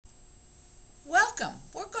Welcome.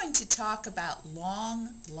 We're going to talk about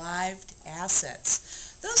long-lived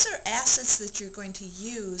assets. Those are assets that you're going to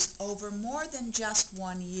use over more than just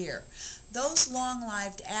 1 year. Those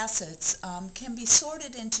long-lived assets can be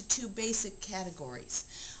sorted into two basic categories.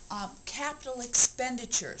 Capital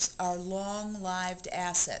expenditures are long-lived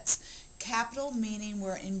assets. Capital meaning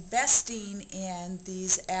we're investing in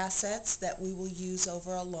these assets that we will use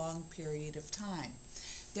over a long period of time.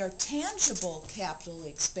 There are tangible capital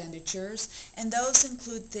expenditures, and those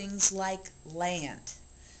include things like land.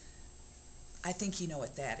 I think you know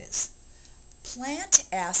what that is. Plant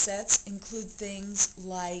assets include things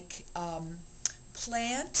like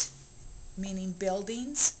plant, meaning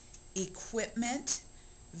buildings, equipment,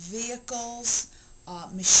 vehicles,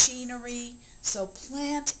 machinery. So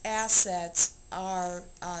plant assets are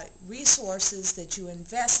resources that you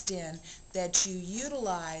invest in, that you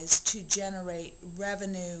utilize to generate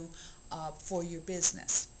revenue for your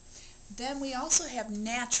business. Then we also have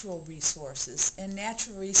natural resources, and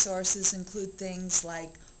natural resources include things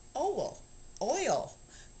like oil,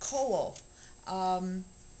 coal,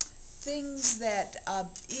 things that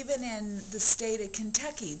even in the state of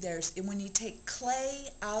Kentucky, when you take clay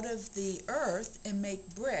out of the earth and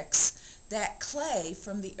make bricks, that clay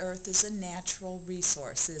from the earth is a natural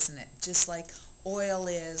resource, isn't it? Just like oil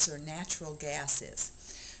is or natural gas is.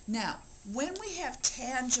 Now, when we have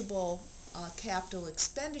tangible capital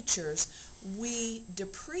expenditures, we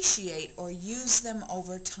depreciate or use them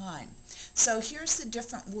over time. So here's the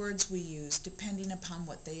different words we use depending upon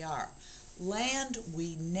what they are. Land,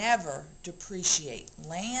 we never depreciate.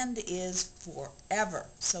 Land is forever,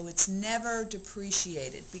 so it's never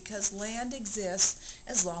depreciated because land exists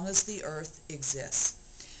as long as the earth exists.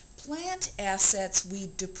 Plant assets we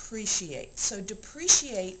depreciate. So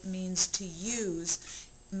depreciate means to use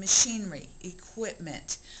machinery,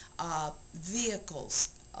 equipment, vehicles,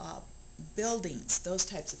 buildings, those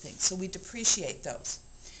types of things. So we depreciate those.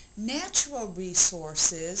 Natural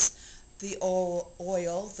resources, the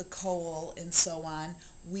oil, the coal, and so on,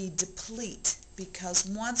 we deplete, because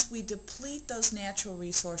once we deplete those natural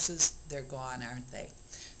resources, they're gone, aren't they?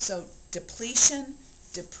 So depletion,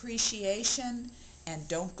 depreciation, and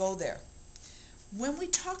don't go there. When we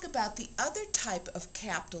talk about the other type of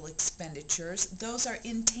capital expenditures, those are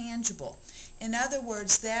intangible. In other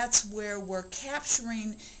words, that's where we're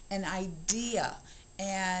capturing an idea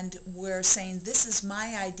and we're saying, this is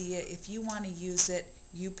my idea, if you want to use it,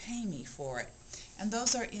 you pay me for it. And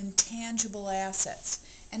those are intangible assets.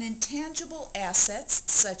 And intangible assets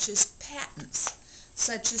such as patents,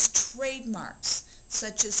 such as trademarks,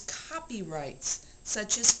 such as copyrights,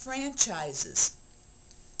 such as franchises,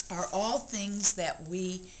 are all things that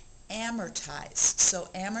we amortize. So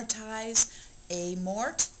amortize,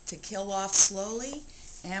 amort, to kill off slowly,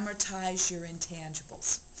 amortize your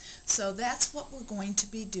intangibles. So that's what we're going to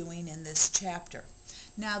be doing in this chapter.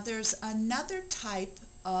 Now there's another type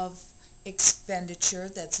of expenditure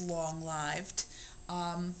that's long-lived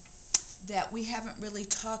that we haven't really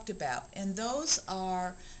talked about, and those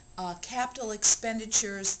are capital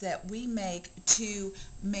expenditures that we make to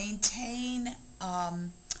maintain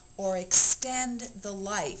or extend the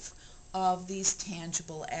life of these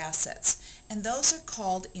tangible assets, and those are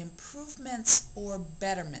called improvements or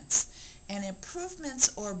betterments. And improvements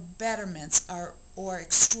or betterments or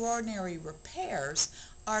extraordinary repairs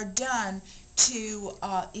are done to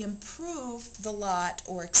improve the lot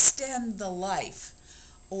or extend the life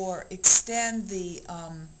or extend the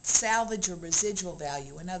salvage or residual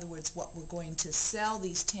value. In other words, what we're going to sell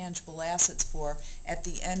these tangible assets for at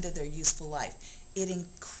the end of their useful life. It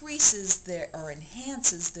increases or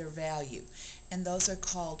enhances their value, and those are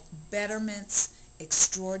called betterments,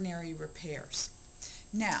 extraordinary repairs.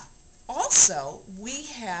 Now, also, we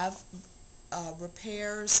have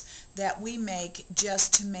repairs that we make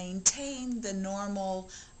just to maintain the normal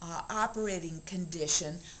operating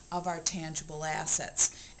condition of our tangible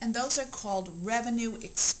assets. And those are called revenue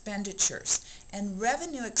expenditures. And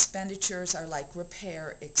revenue expenditures are like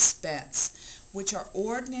repair expense, which are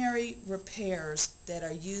ordinary repairs that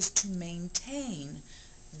are used to maintain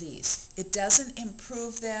these. It doesn't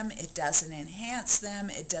improve them, it doesn't enhance them,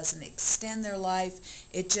 it doesn't extend their life,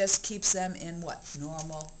 it just keeps them in what?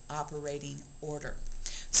 Normal operating order.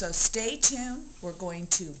 So stay tuned. We're going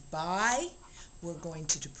to buy, we're going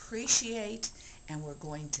to depreciate, and we're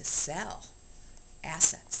going to sell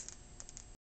assets.